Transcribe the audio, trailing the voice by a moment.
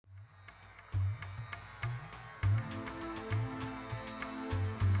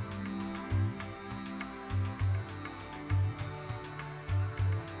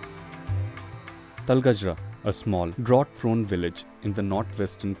Talgajra, a small, drought-prone village in the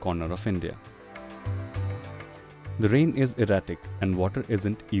northwestern corner of India. The rain is erratic and water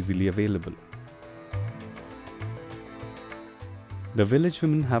isn't easily available. The village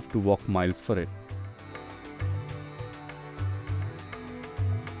women have to walk miles for it.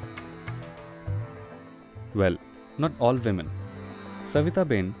 Well, not all women. Savita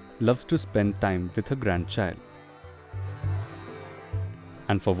Ben loves to spend time with her grandchild.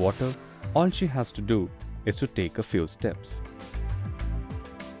 And for water, all she has to do is to take a few steps.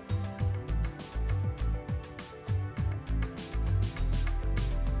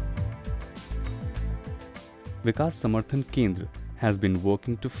 Vikas Samarthan Kendra has been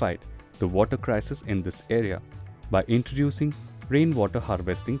working to fight the water crisis in this area by introducing rainwater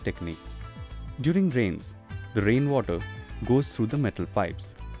harvesting techniques. During rains, the rainwater goes through the metal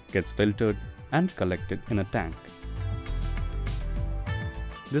pipes, gets filtered and collected in a tank.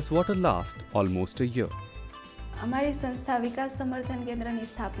 This water lasts almost a year. અમારી સંસ્થા વિકાસ સમર્થન કેન્દ્રની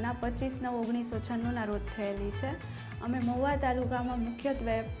સ્થાપના 25/9/1996ના રોજ થયેલી છે. અમે મહુવા તાલુકામાં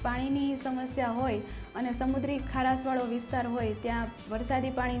મુખ્યત્વે પાણીની સમસ્યા હોય અને સમુદ્રી ખારાશવાળો વિસ્તાર હોય ત્યાં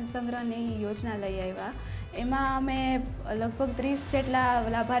વરસાદી પાણી સંગ્રહની યોજના લઈ આવ્યા. એમાં અમે લગભગ 30 જેટલા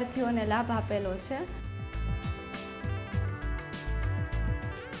લાભાર્થીઓને લાભ આપેલો છે.